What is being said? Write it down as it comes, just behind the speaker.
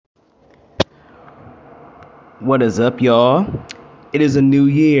What is up, y'all? It is a new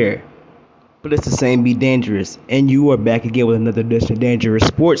year, but it's the same Be Dangerous, and you are back again with another edition of Dangerous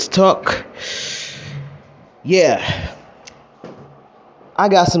Sports Talk. Yeah, I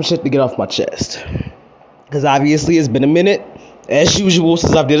got some shit to get off my chest, because obviously it's been a minute, as usual,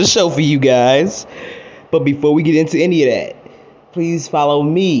 since I've did a show for you guys. But before we get into any of that, please follow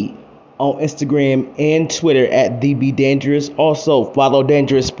me on Instagram and Twitter at Be Dangerous. Also, follow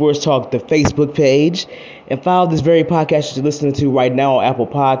Dangerous Sports Talk, the Facebook page. And follow this very podcast that you're listening to right now on Apple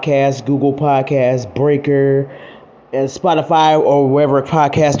Podcasts, Google Podcasts, Breaker, and Spotify, or wherever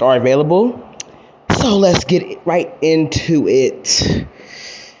podcasts are available. So let's get right into it.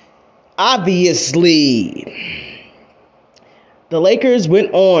 Obviously, the Lakers went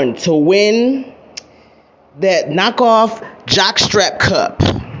on to win that knockoff jockstrap cup,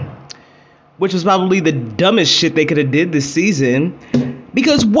 which was probably the dumbest shit they could have did this season.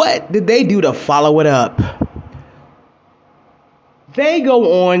 Because what did they do to follow it up? They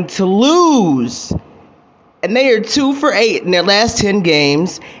go on to lose. And they are 2 for 8 in their last 10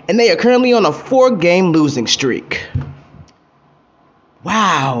 games. And they are currently on a 4-game losing streak.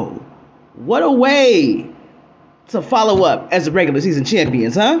 Wow. What a way to follow up as the regular season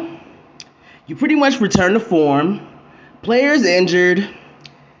champions, huh? You pretty much return to form. Players injured.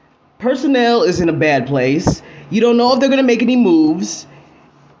 Personnel is in a bad place. You don't know if they're going to make any moves.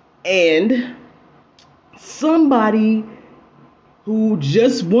 And somebody who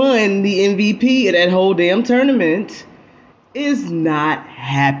just won the MVP of that whole damn tournament is not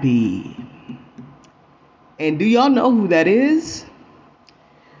happy. And do y'all know who that is?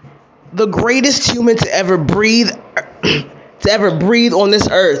 The greatest human to ever breathe on this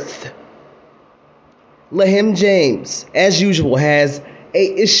earth. LeBron James, as usual, has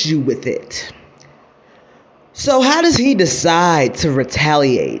an issue with it. So how does he decide to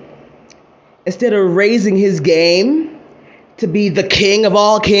retaliate? Instead of raising his game to be the king of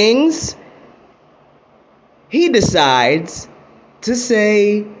all kings, he decides to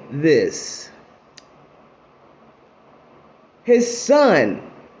say this. His son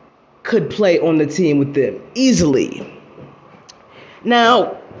could play on the team with them easily.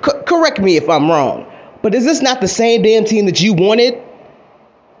 Now, correct me if I'm wrong, but is this not the same damn team that you wanted?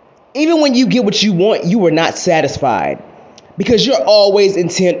 Even when you get what you want, you are not satisfied, because you're always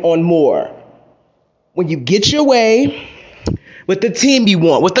intent on more. When you get your way with the team you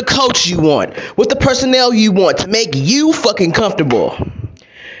want, with the coach you want, with the personnel you want to make you fucking comfortable,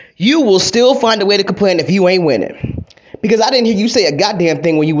 you will still find a way to complain if you ain't winning. Because I didn't hear you say a goddamn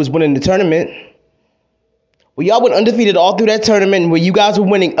thing when you was winning the tournament. Well, y'all went undefeated all through that tournament, where you guys were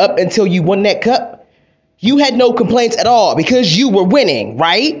winning up until you won that cup. You had no complaints at all because you were winning,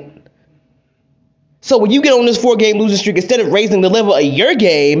 right? So when you get on this 4-game losing streak, instead of raising the level of your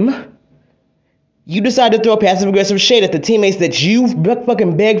game, you decide to throw passive-aggressive shade at the teammates that you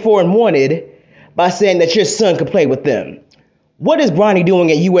fucking begged for and wanted by saying that your son could play with them. What is Bronny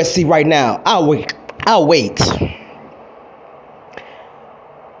doing at USC right now? I'll wait.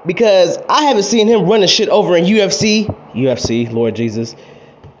 Because I haven't seen him run the shit over in UFC, Lord Jesus.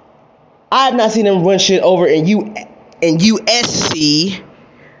 I have not seen him run shit over in USC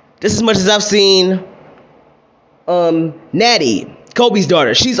just as much as I've seen Natty, Kobe's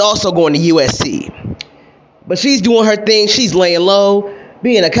daughter. She's also going to USC. But she's doing her thing. She's laying low,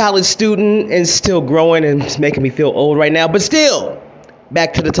 being a college student, and still growing, and it's making me feel old right now. But still,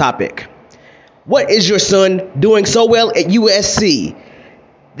 back to the topic. What is your son doing so well at USC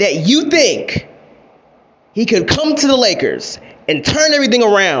that you think he could come to the Lakers and turn everything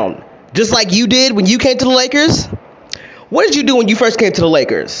around just like you did when you came to the Lakers? What did you do when you first came to the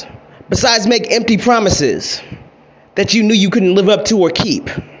Lakers, besides make empty promises that you knew you couldn't live up to or keep?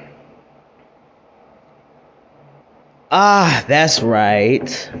 Ah, that's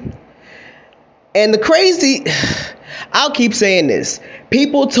right. And the crazy, I'll keep saying this.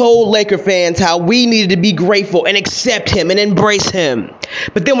 People told Laker fans how we needed to be grateful and accept him and embrace him.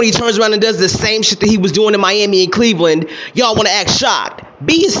 But then when he turns around and does the same shit that he was doing in Miami and Cleveland, y'all want to act shocked.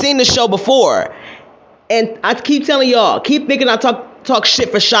 B has seen the show before. And I keep telling y'all, keep thinking I talk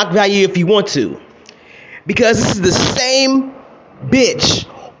shit for shock value if you want to. Because this is the same bitch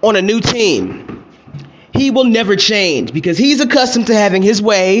on a new team. He will never change because he's accustomed to having his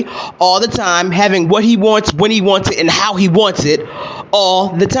way all the time, having what he wants, when he wants it, and how he wants it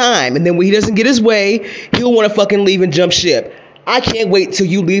all the time. And then when he doesn't get his way, he'll want to fucking leave and jump ship. I can't wait till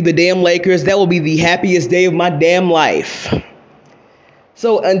you leave the damn Lakers. That will be the happiest day of my damn life.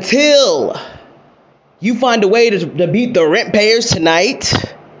 So until you find a way to beat the rent payers tonight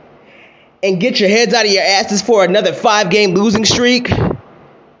and get your heads out of your asses for another 5-game losing streak,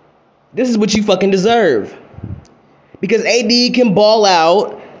 this is what you fucking deserve. because AD can ball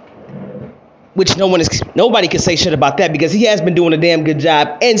out, which nobody can say shit about that because he has been doing a damn good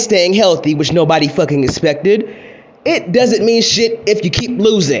job and staying healthy, which nobody fucking expected. It doesn't mean shit if you keep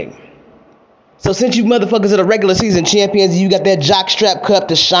losing. So since you motherfuckers are the regular season champions, you got that jockstrap cup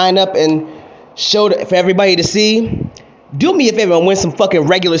to shine up and show for everybody to see. Do me a favor and win some fucking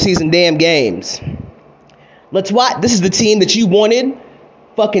regular season damn games. Let's watch. This is the team that you wanted.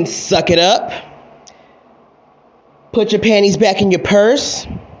 Fucking suck it up. Put your panties back in your purse.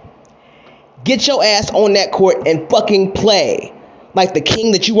 Get your ass on that court and fucking play like the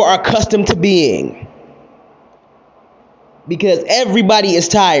king that you are accustomed to being. Because everybody is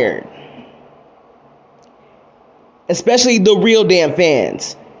tired. Especially the real damn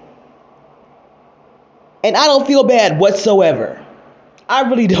fans. And I don't feel bad whatsoever. I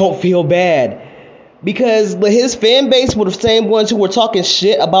really don't feel bad. Because his fan base were the same ones who were talking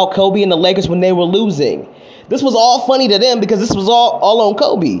shit about Kobe and the Lakers when they were losing. This was all funny to them because this was all on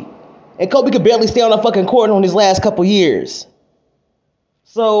Kobe. And Kobe could barely stay on the fucking court on his last couple years.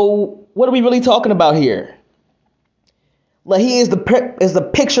 So, what are we really talking about here? He is the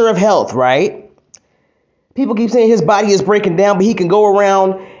picture of health, right? People keep saying his body is breaking down, but he can go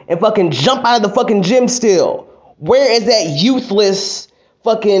around and fucking jump out of the fucking gym still. Where is that youthless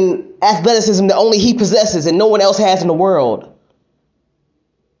fucking athleticism that only he possesses and no one else has in the world?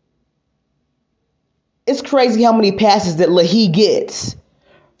 It's crazy how many passes that LeJr gets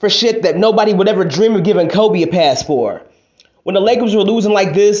for shit that nobody would ever dream of giving Kobe a pass for. When the Lakers were losing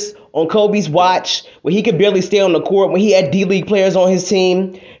like this on Kobe's watch, when he could barely stay on the court, when he had D-League players on his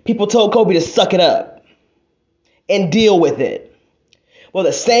team, people told Kobe to suck it up and deal with it. Well,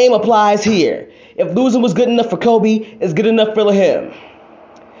 the same applies here. If losing was good enough for Kobe, it's good enough for him.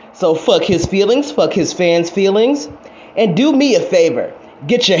 So fuck his feelings, fuck his fans' feelings, and do me a favor.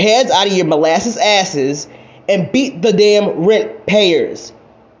 Get your heads out of your molasses asses and beat the damn rent payers.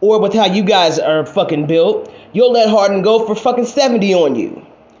 Or with how you guys are fucking built, you'll let Harden go for fucking 70 on you.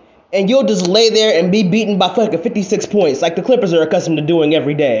 And you'll just lay there and be beaten by fucking 56 points like the Clippers are accustomed to doing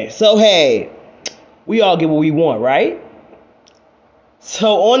every day. So hey, we all get what we want, right?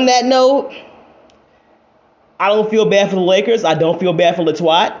 So on that note, I don't feel bad for the Lakers. I don't feel bad for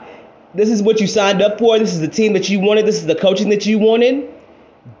LeTwat. This is what you signed up for. This is the team that you wanted. This is the coaching that you wanted.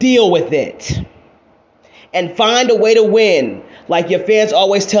 Deal with it. And find a way to win, like your fans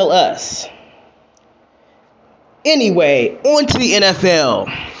always tell us. Anyway, on to the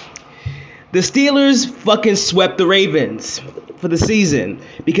NFL. The Steelers fucking swept the Ravens for the season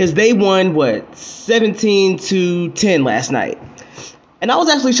because they won, 17-10 last night. And I was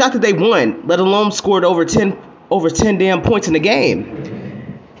actually shocked that they won, let alone scored over 10 damn points in the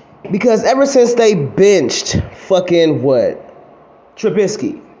game. Because ever since they benched fucking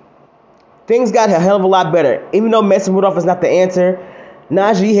Trubisky, things got a hell of a lot better. Even though Mason Rudolph is not the answer,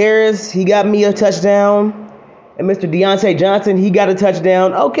 Najee Harris, he got me a touchdown. And Mr. Deontay Johnson, he got a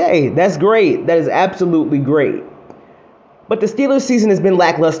touchdown. Okay, that's great. That is absolutely great. But the Steelers season has been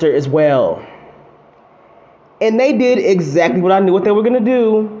lackluster as well. And they did exactly what I knew what they were going to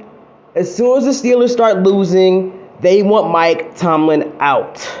do. As soon as the Steelers start losing, they want Mike Tomlin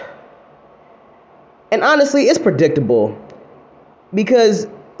out. And honestly, it's predictable. Because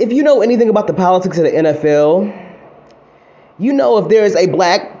if you know anything about the politics of the NFL, you know if there is a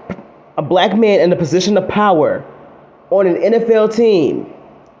black man in a position of power on an NFL team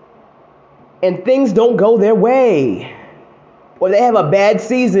and things don't go their way or they have a bad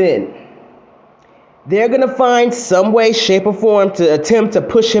season, they're going to find some way, shape, or form to attempt to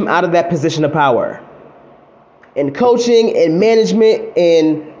push him out of that position of power. In coaching, in management,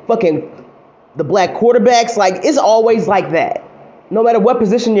 in fucking the black quarterbacks, it's always like that. No matter what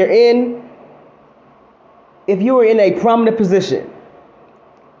position you're in, if you are in a prominent position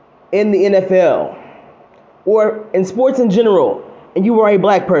in the NFL or in sports in general, and you are a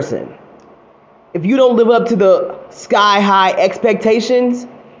black person, if you don't live up to the sky-high expectations,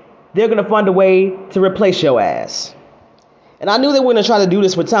 they're going to find a way to replace your ass. And I knew they were going to try to do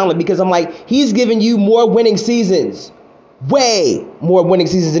this with Tomlin because I'm like, he's giving you more winning seasons. Way more winning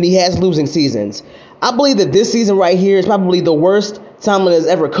seasons than he has losing seasons. I believe that this season right here is probably the worst Tomlin has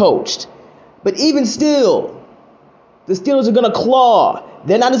ever coached. But even still, the Steelers are going to claw.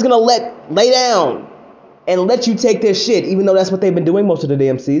 They're not just going to lay down and let you take their shit, even though that's what they've been doing most of the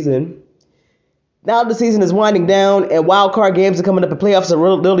damn season. Now the season is winding down and wild card games are coming up and playoffs are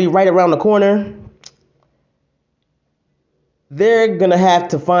literally right around the corner. They're going to have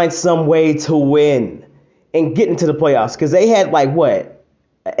to find some way to win and get into the playoffs because they had an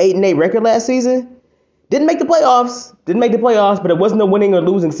 8-8 record last season. Didn't make the playoffs, but it wasn't a winning or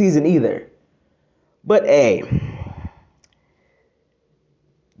losing season either. But hey,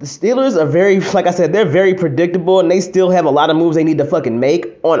 The Steelers are very, like I said, they're very predictable, and they still have a lot of moves they need to fucking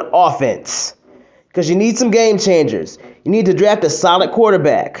make on offense. Because you need some game changers. You need to draft a solid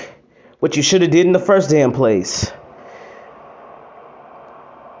quarterback, which you should have did in the first damn place.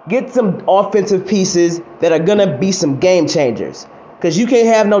 Get some offensive pieces that are going to be some game changers. Because you can't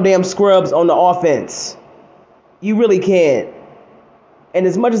have no damn scrubs on the offense. You really can't. And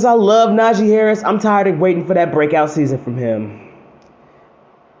as much as I love Najee Harris, I'm tired of waiting for that breakout season from him.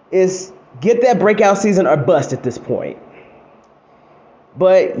 Is get that breakout season or bust at this point.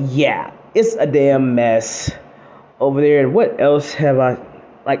 But yeah, it's a damn mess over there. And what else have I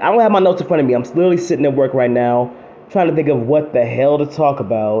don't have my notes in front of me. I'm literally sitting at work right now trying to think of what the hell to talk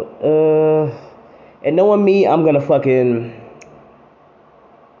about. And knowing me, I'm gonna fucking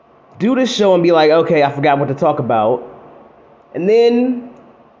do this show and be like, okay, I forgot what to talk about. And then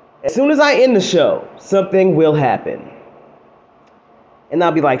as soon as I end the show, something will happen. And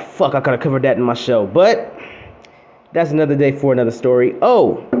I'll be like, fuck, I could have covered that in my show. But that's another day for another story.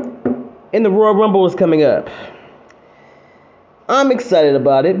 Oh, and the Royal Rumble is coming up. I'm excited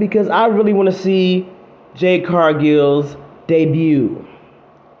about it because I really want to see Jade Cargill's debut.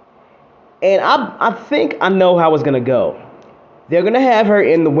 And I think I know how it's going to go. They're going to have her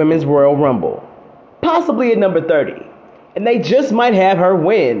in the Women's Royal Rumble. Possibly at number 30. And they just might have her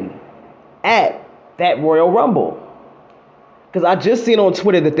win at that Royal Rumble. Because I just seen on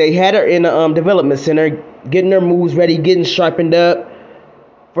Twitter that they had her in the development center, getting her moves ready, getting sharpened up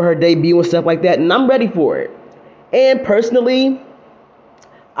for her debut and stuff like that. And I'm ready for it. And personally,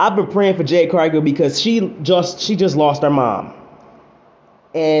 I've been praying for Jade Cargill because she just lost her mom.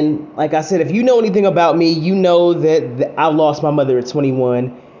 And like I said, if you know anything about me, you know that I lost my mother at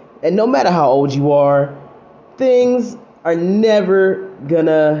 21. And no matter how old you are, things are never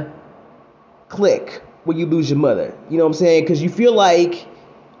gonna click when you lose your mother. You know what I'm saying? Because you feel like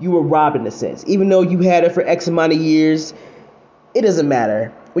you were robbed in a sense. Even though you had her for X amount of years, it doesn't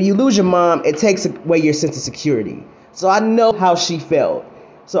matter. When you lose your mom, it takes away your sense of security. So I know how she felt.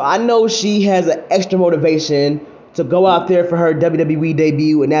 So I know she has an extra motivation to go out there for her WWE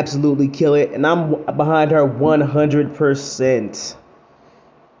debut and absolutely kill it. And I'm behind her 100%.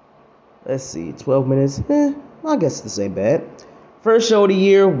 Let's see, 12 minutes. I guess it's the same bet. First show of the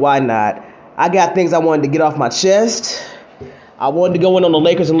year, why not? I got things I wanted to get off my chest. I wanted to go in on the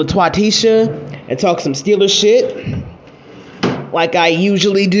LaKErS and LaThE and talk some Steelers shit, like I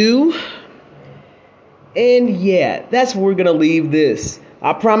usually do. And yeah, that's where we're going to leave this.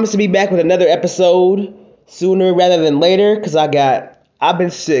 I promise to be back with another episode sooner rather than later, because I've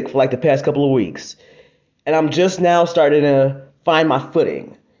been sick for like the past couple of weeks. And I'm just now starting to find my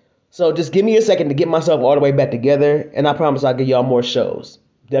footing. So just give me a second to get myself all the way back together, and I promise I'll give y'all more shows.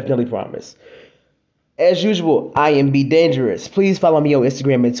 Definitely promise. As usual, I am Be Dangerous. Please follow me on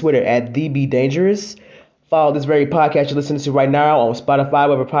Instagram and Twitter at @TheBeDangerous. Follow this very podcast you're listening to right now on Spotify,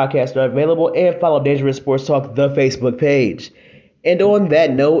 wherever podcasts are available, and follow Dangerous Sports Talk, the Facebook page. And on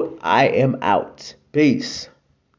that note, I am out. Peace.